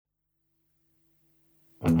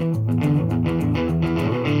Merhabalar,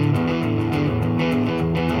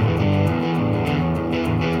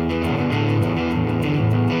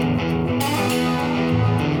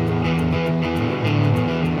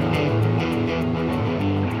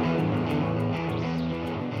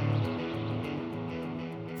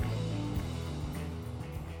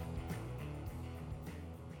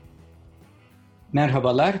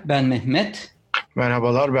 ben Mehmet.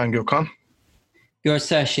 Merhabalar, ben Gökhan.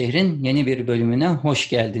 Görsel Şehir'in yeni bir bölümüne hoş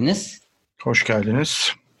geldiniz. Hoş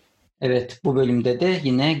geldiniz. Evet, bu bölümde de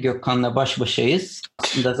yine Gökhan'la baş başayız.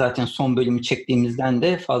 Aslında zaten son bölümü çektiğimizden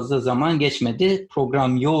de fazla zaman geçmedi.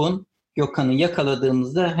 Program yoğun. Gökhan'ı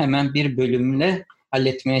yakaladığımızda hemen bir bölümle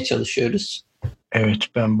halletmeye çalışıyoruz. Evet,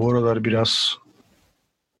 ben bu aralar biraz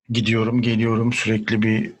gidiyorum, geliyorum. Sürekli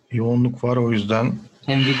bir yoğunluk var, o yüzden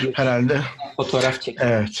Hem video herhalde fotoğraf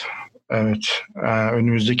çekiyorum. Evet.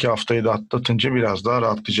 Önümüzdeki haftayı da atlatınca biraz daha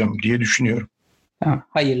rahatlayacağım diye düşünüyorum. Ha,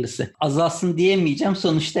 hayırlısı. Azalsın diyemeyeceğim.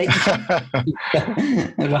 Sonuçta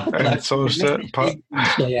rahatlar. Evet, sonuçta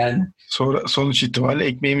yani. sonuç itibariyle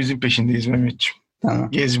ekmeğimizin peşindeyiz Mehmetciğim.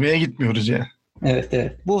 Tamam. Gezmeye gitmiyoruz yani.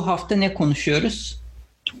 Evet. Bu hafta ne konuşuyoruz?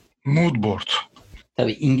 Mood board.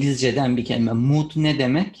 Tabii İngilizceden bir kelime. Mood ne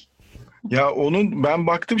demek? Ya ben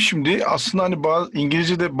baktım şimdi aslında hani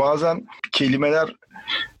İngilizce'de bazen kelimeler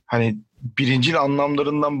hani birincil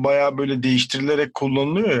anlamlarından bayağı böyle değiştirilerek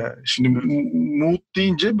kullanılıyor ya. Şimdi mood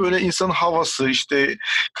deyince böyle insanın havası, işte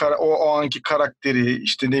o anki karakteri,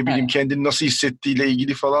 işte ne bileyim kendini nasıl hissettiğiyle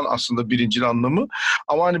ilgili falan aslında birincil anlamı.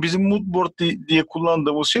 Ama hani bizim mood board diye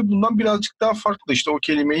kullandığımız şey bundan birazcık daha farklı. İşte o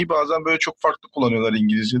kelimeyi bazen böyle çok farklı kullanıyorlar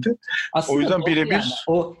İngilizce'de. Aslında o yüzden birebir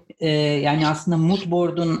yani aslında mood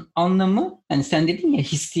board'un anlamı, hani sen dedin ya,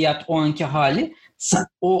 hissiyat, o anki hali,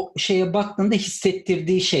 o şeye baktığında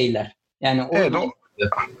hissettirdiği şeyler. Yani evet,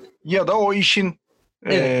 ya da o işin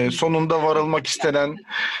sonunda varılmak istenen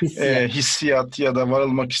hissiyat ya da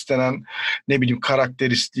varılmak istenen ne bileyim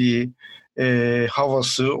karakteristiği,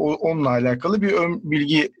 havası, onunla alakalı bir ön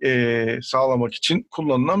bilgi sağlamak için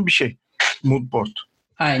kullanılan bir şey. Mood board.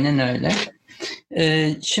 Aynen öyle.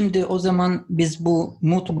 Şimdi o zaman biz bu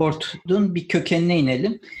mood board'un bir kökenine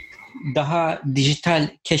inelim. Daha dijital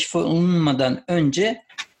keşfolunmadan önce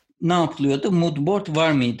ne yapılıyordu? Mood board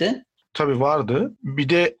var mıydı? Tabii vardı. Bir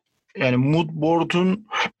de yani mood board'un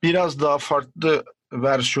biraz daha farklı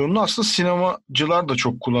versiyonunu aslında sinemacılar da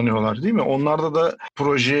çok kullanıyorlar, değil mi? Onlarda da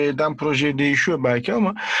projeden projeye değişiyor belki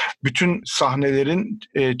ama bütün sahnelerin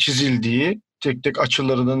çizildiği, tek tek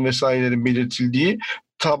açılarının vesairelerin belirtildiği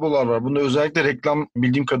tablolar var. Bunda özellikle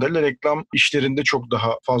bildiğim kadarıyla reklam işlerinde çok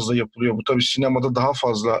daha fazla yapılıyor. Bu tabii sinemada daha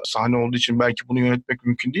fazla sahne olduğu için belki bunu yönetmek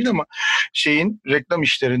mümkün değil ama reklam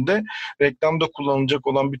işlerinde, reklamda kullanılacak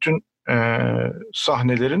olan bütün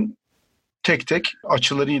sahnelerin tek tek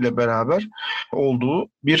açılarıyla beraber olduğu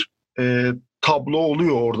bir tablo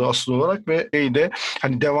oluyor orada asıl olarak ve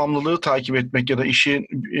hani devamlılığı takip etmek ya da işin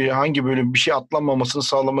hangi bölüm bir şey atlanmamasını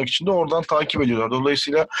sağlamak için de oradan takip ediyorlar.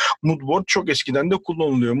 Dolayısıyla mood board çok eskiden de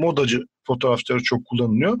kullanılıyor. Modacı fotoğrafçıları çok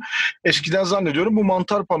kullanılıyor. Eskiden zannediyorum bu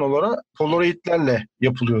mantar panolara polaroidlerle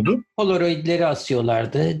yapılıyordu. Polaroidleri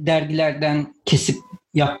asıyorlardı. Dergilerden kesip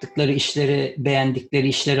yaptıkları işleri, beğendikleri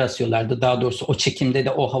işleri asıyorlardı. Daha doğrusu o çekimde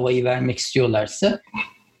de o havayı vermek istiyorlarsa.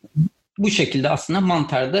 Bu şekilde aslında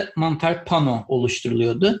mantar pano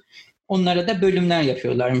oluşturuluyordu. Onlara da bölümler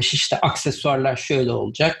yapıyorlarmış. İşte aksesuarlar şöyle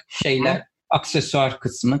olacak. Aksesuar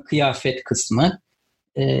kısmı, kıyafet kısmı,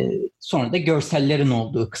 sonra da görsellerin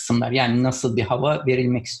olduğu kısımlar. Yani nasıl bir hava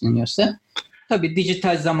verilmek isteniyorsa. Tabii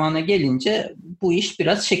dijital zamana gelince bu iş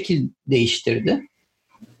biraz şekil değiştirdi.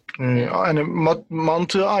 Yani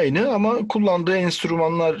mantığı aynı ama kullandığı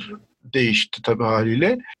enstrümanlar değişti tabii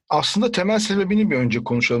haliyle. Aslında temel sebebini bir önce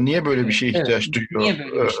konuşalım. Niye böyle bir şeye ihtiyaç duyuyor? Niye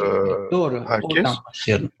böyle bir şey? Doğru. Herkes. Oradan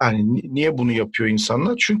başlayalım. Yani niye bunu yapıyor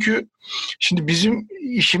insanlar? Çünkü şimdi bizim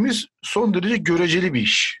işimiz son derece göreceli bir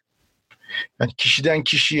iş. Yani kişiden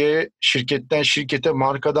kişiye, şirketten şirkete,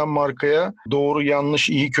 markadan markaya doğru, yanlış,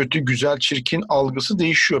 iyi, kötü, güzel, çirkin algısı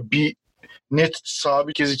değişiyor. Bir net,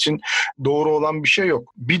 sabit kez için doğru olan bir şey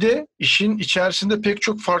yok. Bir de işin içerisinde pek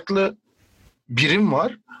çok farklı birim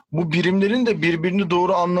var. Bu birimlerin de birbirini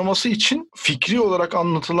doğru anlaması için fikri olarak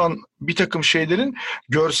anlatılan bir takım şeylerin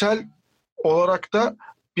görsel olarak da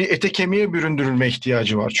bir ete kemiğe büründürülme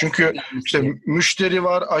ihtiyacı var. Çünkü işte müşteri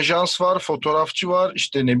var, ajans var, fotoğrafçı var,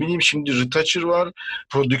 işte ne bileyim şimdi retoucher var,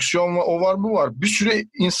 prodüksiyon var, o var, bu var. Bir sürü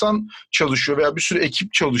insan çalışıyor veya bir sürü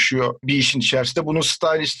ekip çalışıyor bir işin içerisinde. Bunun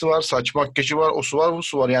stylisti var, saç makyajı var, o su var, bu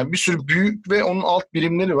su var. Yani bir sürü büyük ve onun alt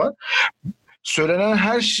birimleri var.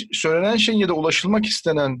 Söylenen şey ya da ulaşılmak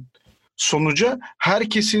istenen sonuca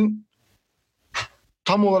herkesin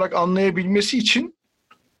tam olarak anlayabilmesi için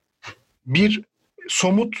bir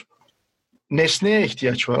somut nesneye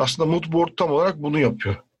ihtiyaç var. Aslında mood board tam olarak bunu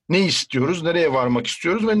yapıyor. Ne istiyoruz, nereye varmak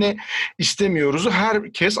istiyoruz ve ne istemiyoruzu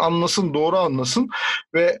herkes anlasın, doğru anlasın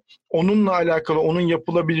ve onunla alakalı, onun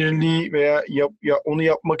yapılabilirliği veya onu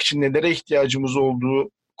yapmak için nelere ihtiyacımız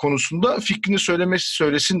olduğu konusunda fikrini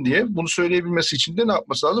söylesin diye, bunu söyleyebilmesi için de ne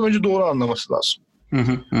yapması lazım? Önce doğru anlaması lazım.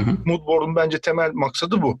 Mood board'un bence temel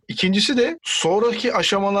maksadı bu. İkincisi de sonraki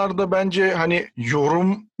aşamalarda bence hani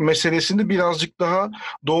yorum meselesini birazcık daha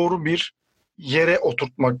doğru bir yere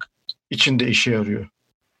oturtmak için de işe yarıyor.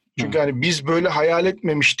 Çünkü hani biz böyle hayal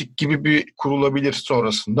etmemiştik gibi bir kurulabilir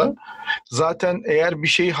sonrasında. Zaten eğer bir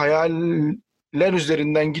şey hayaller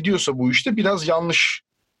üzerinden gidiyorsa bu işte biraz yanlış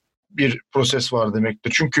bir proses var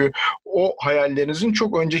demektir. Çünkü o hayallerinizin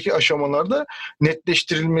çok önceki aşamalarda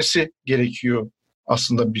netleştirilmesi gerekiyor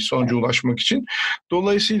aslında bir sonuca ulaşmak için.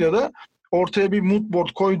 Dolayısıyla da ortaya bir mood board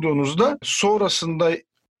koyduğunuzda sonrasında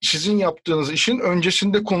sizin yaptığınız işin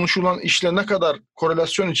öncesinde konuşulan işle ne kadar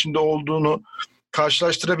korelasyon içinde olduğunu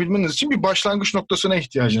karşılaştırabilmeniz için bir başlangıç noktasına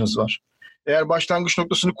ihtiyacınız var. Eğer başlangıç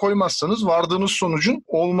noktasını koymazsanız vardığınız sonucun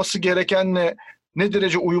olması gerekenle ne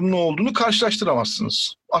derece uyumlu olduğunu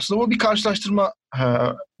karşılaştıramazsınız. Aslında bu bir karşılaştırma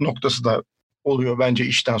noktası da oluyor bence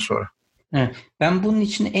işten sonra. Evet. Ben bunun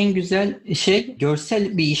için en güzel şey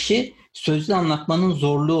görsel bir işi sözlü anlatmanın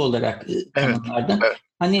zorluğu olarak tanımlardım. Evet.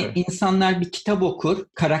 Hani insanlar bir kitap okur,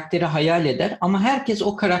 karakteri hayal eder ama herkes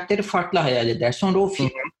o karakteri farklı hayal eder. Sonra o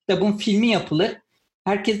kitabın filmi yapılır.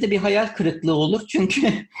 Herkeste bir hayal kırıklığı olur.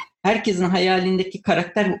 Çünkü herkesin hayalindeki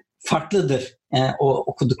karakter farklıdır o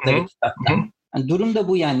okudukları kitaptan. Yani durum da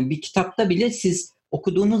bu yani. Bir kitapta bile siz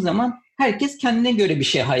okuduğunuz zaman herkes kendine göre bir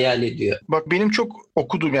şey hayal ediyor. Bak benim çok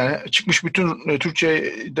okuduğum yani çıkmış bütün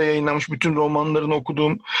Türkçe'de yayınlanmış bütün romanlarını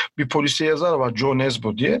okuduğum bir polisiye yazar var Joe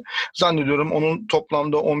Nesbo diye. Zannediyorum onun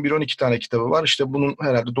toplamda 11-12 tane kitabı var. İşte bunun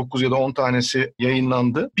herhalde 9 ya da 10 tanesi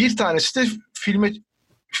yayınlandı. Bir tanesi de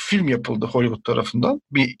film yapıldı Hollywood tarafından.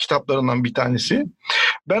 Kitaplarından bir tanesi.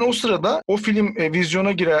 Ben o sırada o film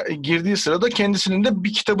vizyona girdiği sırada kendisinin de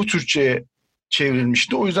bir kitabı Türkçe'ye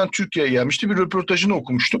çevrilmişti. O yüzden Türkiye'ye gelmişti. Bir röportajını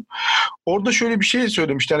okumuştum. Orada şöyle bir şey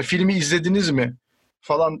söylemişti. Yani filmi izlediniz mi?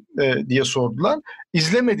 Falan diye sordular.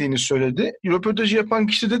 İzlemediğini söyledi. Röportajı yapan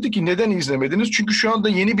kişi dedi ki neden izlemediniz? Çünkü şu anda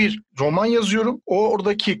yeni bir roman yazıyorum.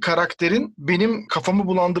 Oradaki karakterin benim kafamı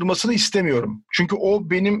bulandırmasını istemiyorum. Çünkü o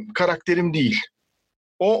benim karakterim değil.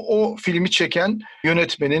 O filmi çeken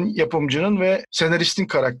yönetmenin, yapımcının ve senaristin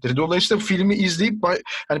karakteri. Dolayısıyla filmi izleyip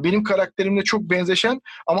yani benim karakterimle çok benzeşen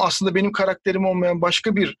ama aslında benim karakterim olmayan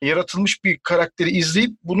başka bir yaratılmış bir karakteri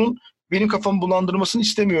izleyip bunun benim kafamı bulandırmasını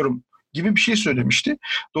istemiyorum gibi bir şey söylemişti.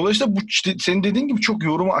 Dolayısıyla bu işte senin dediğin gibi çok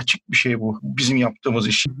yoruma açık bir şey bu bizim yaptığımız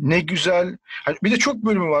iş. Ne güzel. Hani bir de çok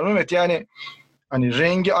bölümü var Mehmet yani. Hani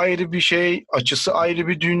rengi ayrı bir şey, açısı ayrı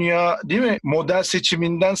bir dünya değil mi? Model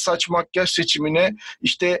seçiminden saç makyaj seçimine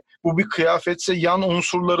işte bu bir kıyafetse yan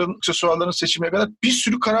unsurların, aksesuarların seçimine kadar bir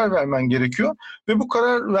sürü karar vermen gerekiyor. Ve bu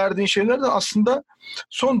karar verdiğin şeyler de aslında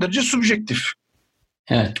son derece subjektif.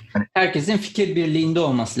 Evet. Herkesin fikir birliğinde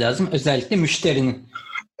olması lazım. Özellikle müşterinin.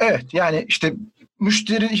 Evet yani işte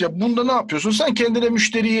müşteri işte bunda ne yapıyorsun? Sen kendine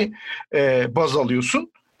müşteriyi baz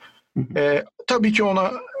alıyorsun. Tabii ki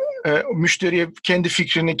ona müşteriye kendi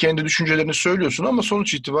fikrini, kendi düşüncelerini söylüyorsun ama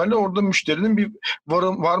sonuç itibariyle orada müşterinin bir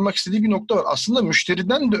varmak istediği bir nokta var. Aslında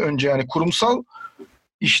müşteriden de önce yani kurumsal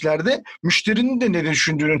işlerde müşterinin de ne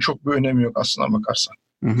düşündüğünün çok bir önemi yok aslına bakarsan.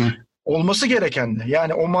 Olması gereken de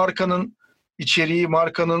yani o markanın içeriği,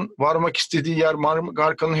 markanın varmak istediği yer,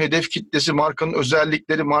 markanın hedef kitlesi, markanın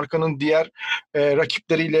özellikleri, markanın diğer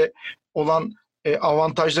rakipleriyle olan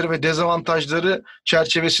avantajları ve dezavantajları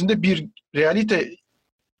çerçevesinde bir realite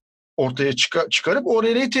ortaya çıkarıp o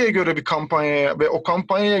realiteye göre bir kampanyaya ve o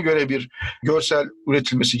kampanyaya göre bir görsel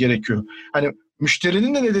üretilmesi gerekiyor. Hani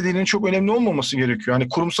müşterinin de ne dediğinin çok önemli olmaması gerekiyor. Hani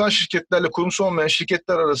kurumsal şirketlerle kurumsal olmayan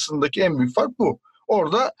şirketler arasındaki en büyük fark bu.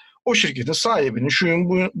 Orada o şirketin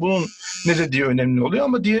sahibinin, bunun ne dediği önemli oluyor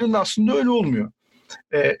ama diğerinin aslında öyle olmuyor.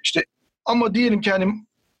 İşte ama diyelim ki hani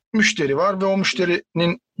müşteri var ve o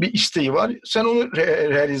müşterinin bir isteği var. Sen onu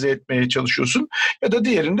realize etmeye çalışıyorsun. Ya da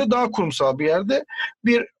diğerinde daha kurumsal bir yerde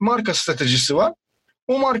bir marka stratejisi var.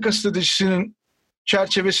 O marka stratejisinin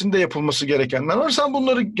çerçevesinde yapılması gerekenler var. Sen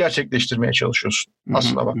bunları gerçekleştirmeye çalışıyorsun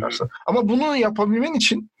aslına bakarsan. Ama bunu yapabilmen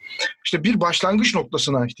için işte bir başlangıç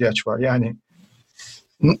noktasına ihtiyaç var. Yani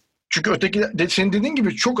çünkü öteki senin dediğin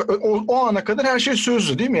gibi çok o ana kadar her şey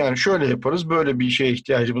sözlü değil mi? Yani şöyle yaparız, böyle bir şeye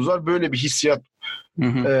ihtiyacımız var, böyle bir hissiyat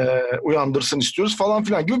uyandırsın istiyoruz falan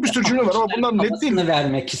filan gibi bir sürü cümle var ama bunlar net değil. Havasını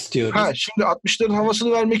vermek istiyoruz. Şimdi 60'ların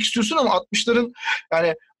havasını vermek istiyorsun ama 60'ların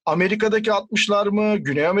yani Amerika'daki 60'lar mı,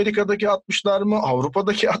 Güney Amerika'daki 60'lar mı,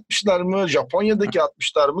 Avrupa'daki 60'lar mı, Japonya'daki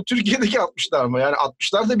 60'lar mı, Türkiye'deki 60'lar mı? Yani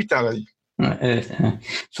 60'lar da bir tane değil. Evet.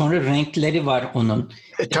 Sonra renkleri var onun.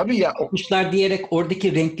 Tabii ya. 60'lar diyerek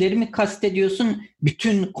oradaki renkleri mi kastediyorsun?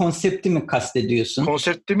 Bütün konsepti mi kastediyorsun?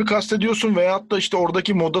 Konsepti mi kastediyorsun veyahut da işte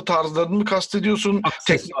oradaki moda tarzlarını mı kastediyorsun?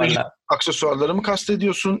 Teknolojik aksesuarları mı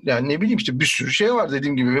kastediyorsun? Yani ne bileyim işte bir sürü şey var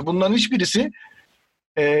dediğim gibi ve bunların hiçbirisi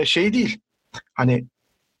şey değil. Hani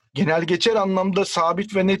genel geçer anlamda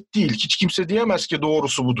sabit ve net değil. Hiç kimse diyemez ki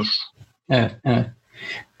doğrusu budur. Evet.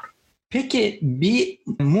 Peki bir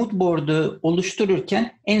mood board'u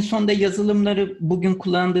oluştururken en sonda yazılımları, bugün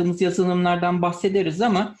kullandığımız yazılımlardan bahsederiz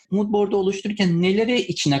ama mood board'u oluştururken neleri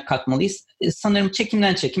içine katmalıyız? Sanırım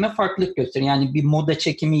çekimden çekime farklılık gösterir. Yani bir moda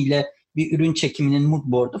çekimiyle bir ürün çekiminin mood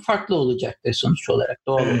board'u farklı olacaktır sonuç olarak,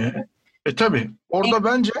 doğal olarak. Tabii. Orada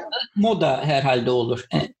bence moda herhalde olur.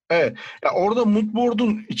 Evet. Ya orada mood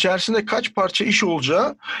board'un içerisinde kaç parça iş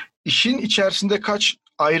olacağı, işin içerisinde kaç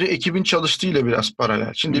ayrı ekibin çalıştığıyla biraz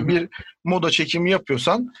paralel. Şimdi bir moda çekimi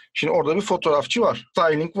yapıyorsan, şimdi orada bir fotoğrafçı var,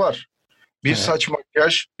 styling var, bir saç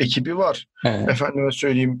makyaj ekibi var. Efendime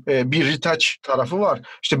söyleyeyim, bir retouch tarafı var.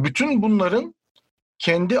 İşte bütün bunların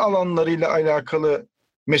kendi alanlarıyla alakalı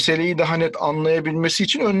meseleyi daha net anlayabilmesi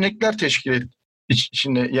için örnekler teşkil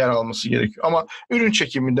içinde yer alması gerekiyor. Ama ürün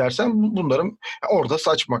çekimi dersen bunların orada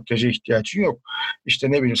saç makyaja ihtiyacı yok.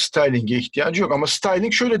 İşte ne bileyim styling'e ihtiyacı yok. Ama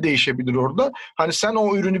styling şöyle değişebilir orada. Hani sen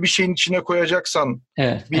o ürünü bir şeyin içine koyacaksan,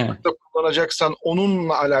 bir kullanacaksan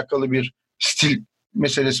onunla alakalı bir stil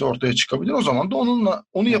meselesi ortaya çıkabilir. O zaman da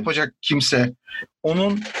onu yapacak kimse,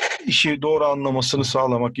 onun işi doğru anlamasını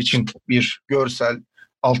sağlamak için bir görsel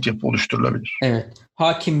altyapı oluşturulabilir. Evet.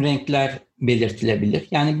 Hakim renkler belirtilebilir.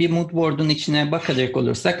 Yani bir mood board'un içine bakacak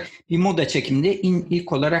olursak bir moda çekiminde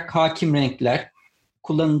ilk olarak hakim renkler,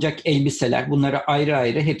 kullanılacak elbiseler, bunları ayrı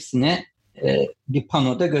ayrı hepsini bir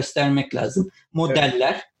panoda göstermek lazım.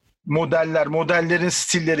 Modeller. Evet. Modellerin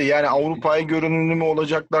stilleri, yani Avrupa'ya görünümlü mü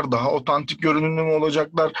olacaklar, daha otantik görünümlü mü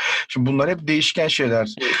olacaklar? Şimdi bunlar hep değişken şeyler.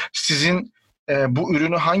 Sizin bu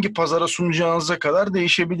ürünü hangi pazara sunacağınıza kadar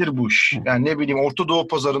değişebilir bu iş. Yani ne bileyim, Orta Doğu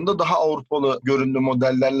pazarında daha Avrupalı görünümlü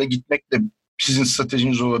modellerle gitmek de sizin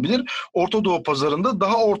stratejiniz olabilir. Orta Doğu pazarında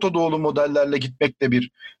daha Orta Doğulu modellerle gitmek de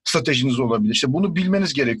bir stratejiniz olabilir. İşte bunu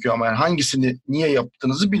bilmeniz gerekiyor ama yani hangisini niye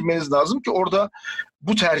yaptığınızı bilmeniz lazım ki orada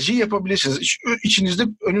bu tercihi yapabilirsiniz. İçinizde,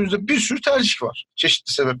 önünüzde bir sürü tercih var.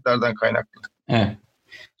 Çeşitli sebeplerden kaynaklı. Evet.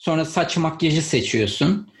 Sonra saç makyajı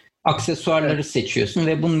seçiyorsun. Aksesuarları seçiyorsun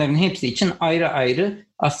ve bunların hepsi için ayrı ayrı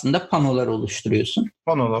aslında panolar oluşturuyorsun.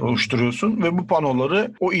 Panolar oluşturuyorsun ve bu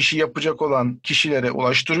panoları o işi yapacak olan kişilere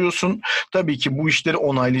ulaştırıyorsun. Tabii ki bu işleri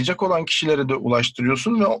onaylayacak olan kişilere de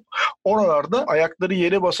ulaştırıyorsun ve oralarda ayakları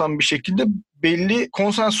yere basan bir şekilde belli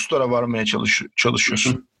konsensuslara varmaya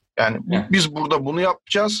çalışıyorsun. Yani biz burada bunu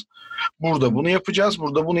yapacağız, burada bunu yapacağız,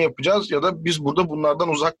 burada bunu yapacağız ya da biz burada bunlardan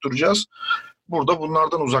uzak duracağız. Burada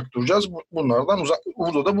bunlardan uzak duracağız.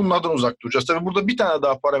 Burada da bunlardan uzak duracağız. Tabii burada bir tane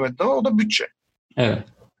daha parametre var, o da bütçe. Evet.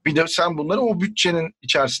 Bir de sen bunları o bütçenin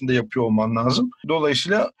içerisinde yapıyor olman lazım.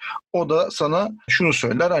 Dolayısıyla o da sana şunu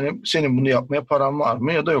söyler, hani senin bunu yapmaya paran var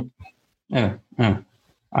mı ya da yok mu? Evet.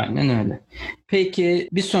 Aynen öyle. Peki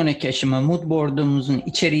bir sonraki aşama, mood board'umuzun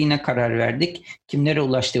içeriğine karar verdik. Kimlere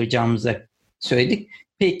ulaştıracağımıza söyledik.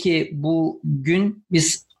 Peki bugün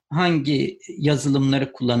biz hangi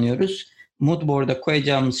yazılımları kullanıyoruz? Mood board'a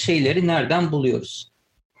koyacağımız şeyleri nereden buluyoruz?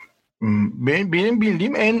 Benim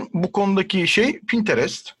bildiğim en bu konudaki şey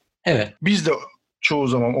Pinterest. Evet. Biz de çoğu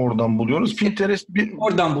zaman oradan buluyoruz. Pinterest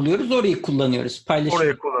oradan buluyoruz, orayı kullanıyoruz.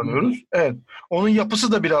 Orayı kullanıyoruz. Evet. Onun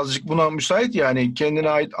yapısı da birazcık buna müsait, yani kendine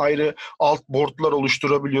ait ayrı alt boardlar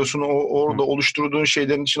oluşturabiliyorsun. Orada oluşturduğun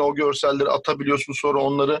şeylerin içine o görselleri atabiliyorsun. Sonra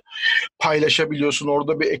onları paylaşabiliyorsun.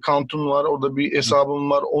 Orada bir account'un var, orada bir hesabın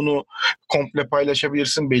var. Onu komple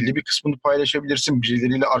paylaşabilirsin. Belli bir kısmını paylaşabilirsin.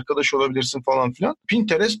 Birileriyle arkadaş olabilirsin falan filan.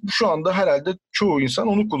 Pinterest şu anda herhalde çoğu insan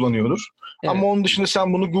onu kullanıyordur. Evet. Ama onun dışında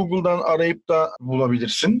sen bunu Google'dan arayıp da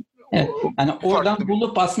bulabilirsin. Evet. Yani oradan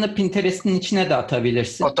bulup aslında Pinterest'in içine de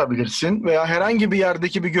atabilirsin. Atabilirsin veya herhangi bir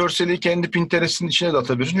yerdeki bir görseli kendi Pinterest'in içine de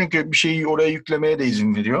atabilirsin. Çünkü bir şeyi oraya yüklemeye de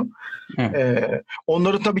izin veriyor. Evet.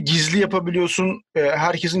 Onları tabii gizli yapabiliyorsun.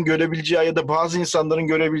 Herkesin görebileceği ya da bazı insanların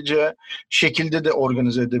görebileceği şekilde de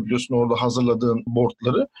organize edebiliyorsun orada hazırladığın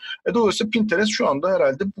boardları. Dolayısıyla Pinterest şu anda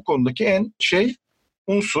herhalde bu konudaki en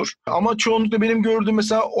unsur. Ama çoğunlukla benim gördüğüm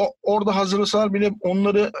mesela orada hazırlasalar bile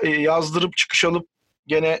onları yazdırıp çıkış alıp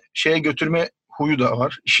gene şeye götürme huyu da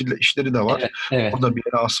var. İşleri de var. Evet. Orada bir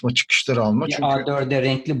yere asma, çıkışları alma. Çünkü A4'e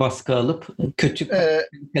renkli baskı alıp kötü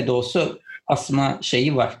de olsa asma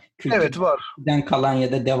şeyi var. Evet, var. Kültürden kalan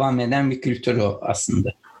ya da devam eden bir kültür o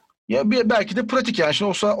aslında. Ya belki de pratik yani.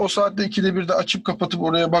 Şimdi o saatte 2'de 1'de açıp kapatıp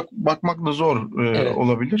oraya bakmak da zor Evet.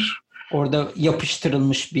 olabilir. Orada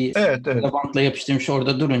yapıştırılmış bir evet. bantla yapıştırmış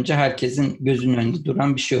orada durunca herkesin gözünün önünde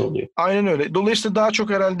duran bir şey oluyor. Aynen öyle. Dolayısıyla daha çok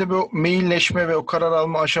herhalde bu mailleşme ve o karar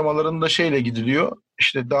alma aşamalarında şeyle gidiliyor.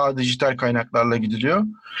 İşte daha dijital kaynaklarla gidiliyor.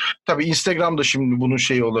 Tabii Instagram'da şimdi bunun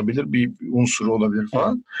şeyi olabilir, bir unsuru olabilir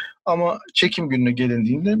falan. Evet. Ama çekim gününe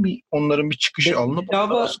gelindiğinde onların bir çıkışı alınıp...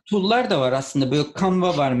 Bedava tool'lar da var aslında. Böyle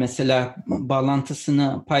Canva var mesela,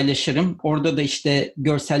 bağlantısını paylaşırım. Orada da işte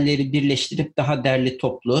görselleri birleştirip daha derli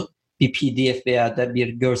toplu bir PDF veya da bir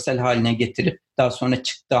görsel haline getirip daha sonra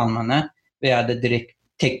çıktı almana veya da direkt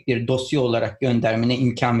tek bir dosya olarak göndermene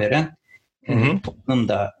imkan veren toplum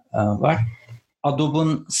da var.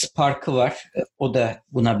 Adobe'un Spark'ı var. O da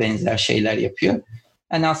buna benzer şeyler yapıyor.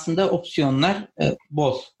 Yani aslında opsiyonlar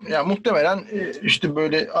bol. Ya muhtemelen işte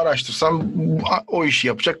böyle araştırsam o işi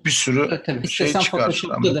yapacak bir sürü tabii. şey İstesen çıkar.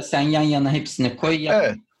 Photoshop'ta da sen yan yana hepsini koy.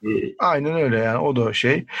 Evet. Aynen öyle yani, o da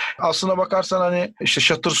şey. Aslına bakarsan hani işte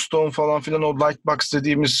Shutterstone falan filan, o Lightbox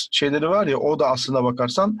dediğimiz şeyleri var ya, o da aslına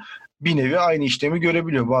bakarsan bir nevi aynı işlemi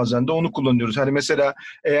görebiliyor. Bazen de onu kullanıyoruz. Hani mesela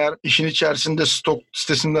eğer işin içerisinde stok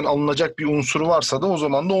sitesinden alınacak bir unsur varsa da o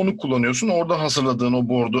zaman da onu kullanıyorsun. Orada hazırladığın o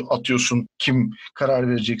board'u atıyorsun kim karar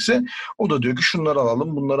verecekse. O da diyor ki şunları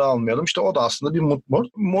alalım, bunları almayalım. İşte o da aslında bir mood board.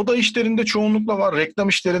 Moda işlerinde çoğunlukla var, reklam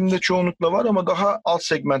işlerinde çoğunlukla var ama daha alt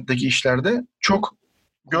segmentteki işlerde çok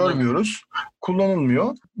görmüyoruz,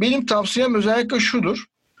 kullanılmıyor. Benim tavsiyem özellikle şudur.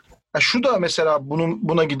 Şu da mesela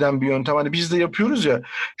buna giden bir yöntem. Hani biz de yapıyoruz ya.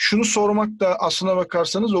 Şunu sormak da aslına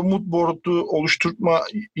bakarsanız o mood board'u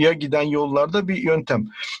oluşturmaya giden yollarda bir yöntem.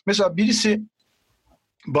 Mesela birisi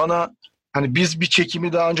bana hani biz bir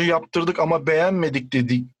çekimi daha önce yaptırdık ama beğenmedik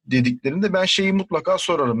dediklerinde ben şeyi mutlaka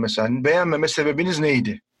sorarım mesela. Hani beğenmeme sebebiniz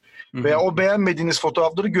neydi? Veya o beğenmediğiniz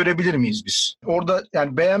fotoğrafları görebilir miyiz biz? Orada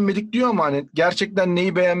yani beğenmedik diyor ama hani gerçekten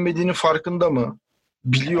neyi beğenmediğinin farkında mı?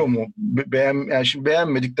 Biliyor mu? Yani şimdi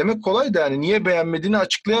beğenmedik demek kolay da yani niye beğenmediğini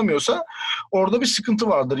açıklayamıyorsa orada bir sıkıntı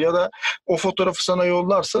vardır. Ya da o fotoğrafı sana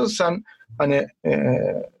yollarsa sen hani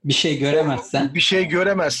bir şey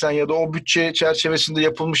göremezsen ya da o bütçe çerçevesinde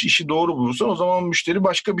yapılmış işi doğru bulursan, o zaman müşteri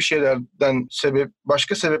başka bir şeylerden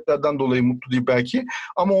başka sebeplerden dolayı mutlu değil belki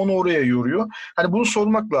ama onu oraya yoruyor. Hani bunu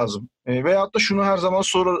sormak lazım. Veyahut da şunu her zaman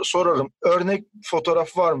sorarım. Örnek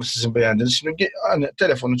fotoğraf var mı sizin beğendiğiniz? Şimdi hani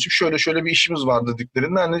telefon açıp şöyle bir işimiz var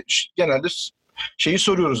dediklerinde hani genelde şeyi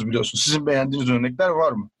soruyoruz, biliyorsun. Sizin beğendiğiniz örnekler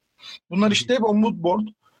var mı? Bunlar işte hep o mood board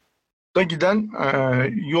da giden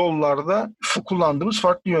yollarda kullandığımız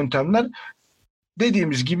farklı yöntemler.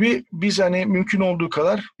 Dediğimiz gibi biz hani mümkün olduğu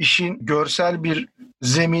kadar işin görsel bir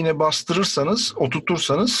zemine bastırırsanız,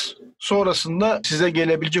 oturtursanız sonrasında size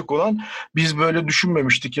gelebilecek olan biz böyle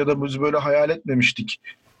düşünmemiştik ya da biz böyle hayal etmemiştik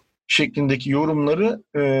şeklindeki yorumları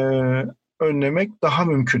önlemek daha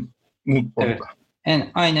mümkün moodboard'da. Evet.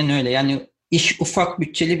 Aynen öyle. Yani iş ufak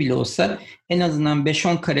bütçeli bile olsa en azından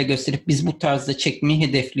 5-10 kare gösterip biz bu tarzda çekmeyi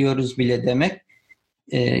hedefliyoruz bile demek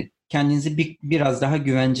kendinizi biraz daha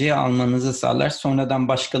güvenceye almanızı sağlar. Sonradan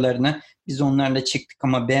başkalarına biz onlarla çektik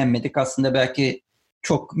ama beğenmedik. Aslında belki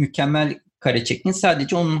çok mükemmel kare çektiniz.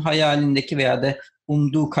 Sadece onun hayalindeki veya da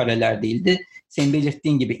umduğu kareler değildi. Senin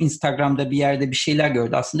belirttiğin gibi Instagram'da bir yerde bir şeyler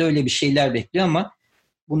gördü. Aslında öyle bir şeyler bekliyor ama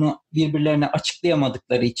bunu birbirlerine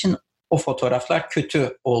açıklayamadıkları için o fotoğraflar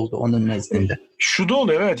kötü oldu onun nezdinde. Şu da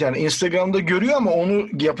oluyor, evet, yani Instagram'da görüyor ama onu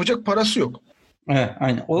yapacak parası yok. Evet,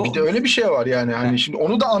 aynen. Bir de öyle bir şey var yani. Hani şimdi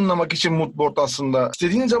onu da anlamak için moodboard aslında.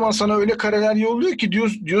 İstediğin zaman sana öyle kareler yolluyor ki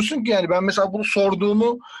diyorsun ki yani ben mesela bunu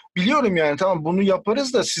sorduğumu biliyorum yani, tamam bunu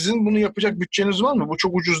yaparız da sizin bunu yapacak bütçeniz var mı? Bu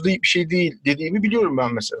çok ucuz değil, bir şey değil dediğimi biliyorum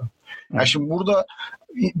ben mesela. Yani şimdi burada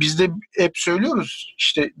biz de hep söylüyoruz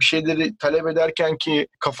işte bir şeyleri talep ederken ki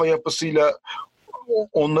kafa yapısıyla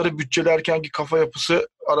onları bütçelerken ki kafa yapısı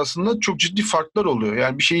arasında çok ciddi farklar oluyor.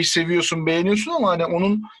 Yani bir şeyi seviyorsun, beğeniyorsun ama hani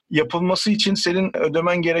onun yapılması için senin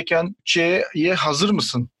ödemen gereken bütçeye hazır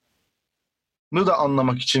mısın? Bunu da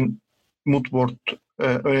anlamak için moodboard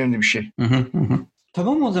önemli bir şey.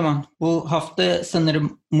 Tamam, o zaman bu hafta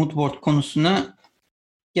sanırım moodboard konusuna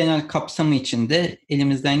genel kapsamı içinde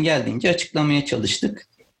elimizden geldiğince açıklamaya çalıştık.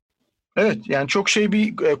 Evet, yani çok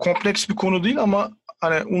kompleks bir konu değil ama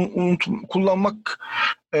hani kullanmak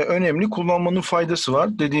önemli. Kullanmanın faydası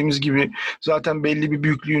var. Dediğimiz gibi zaten belli bir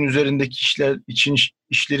büyüklüğün üzerindeki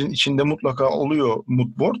işlerin içinde mutlaka oluyor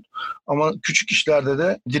moodboard. Ama küçük işlerde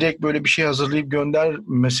de direkt böyle bir şey hazırlayıp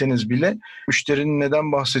göndermeseniz bile müşterinin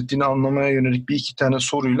neden bahsettiğini anlamaya yönelik bir iki tane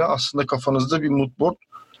soruyla aslında kafanızda bir moodboard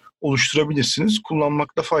oluşturabilirsiniz.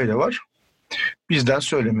 Kullanmakta fayda var. Bizden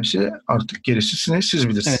söylemesi, artık gerisi siz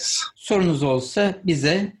bilirsiniz. Evet. Sorunuz olsa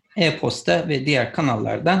bize e-posta ve diğer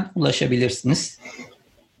kanallardan ulaşabilirsiniz.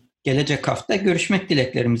 Gelecek hafta görüşmek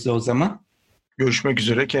dileklerimizle o zaman. Görüşmek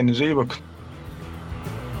üzere. Kendinize iyi bakın.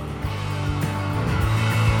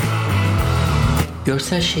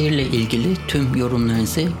 Görsel şehirle ilgili tüm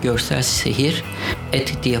yorumlarınızı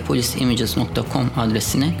görselsehir@diapolisimages.com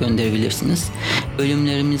adresine gönderebilirsiniz.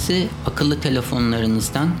 Bölümlerimizi akıllı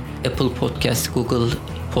telefonlarınızdan Apple Podcast, Google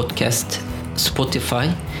Podcast, Spotify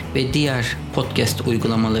ve diğer podcast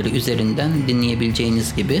uygulamaları üzerinden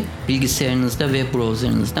dinleyebileceğiniz gibi bilgisayarınızda web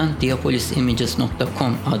browserınızdan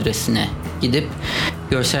diapolisimages.com adresine gidip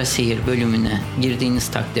Görsel Seyir bölümüne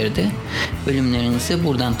girdiğiniz takdirde bölümlerinizi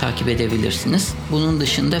buradan takip edebilirsiniz. Bunun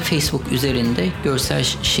dışında Facebook üzerinde Görsel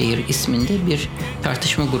Şehir isminde bir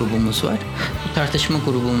tartışma grubumuz var. Bu tartışma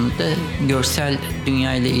grubunda görsel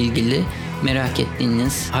dünya ile ilgili merak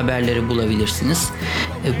ettiğiniz haberleri bulabilirsiniz.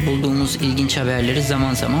 Bulduğumuz ilginç haberleri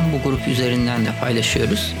zaman zaman bu grup üzerinden de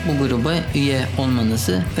paylaşıyoruz. Bu gruba üye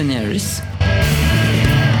olmanızı öneririz.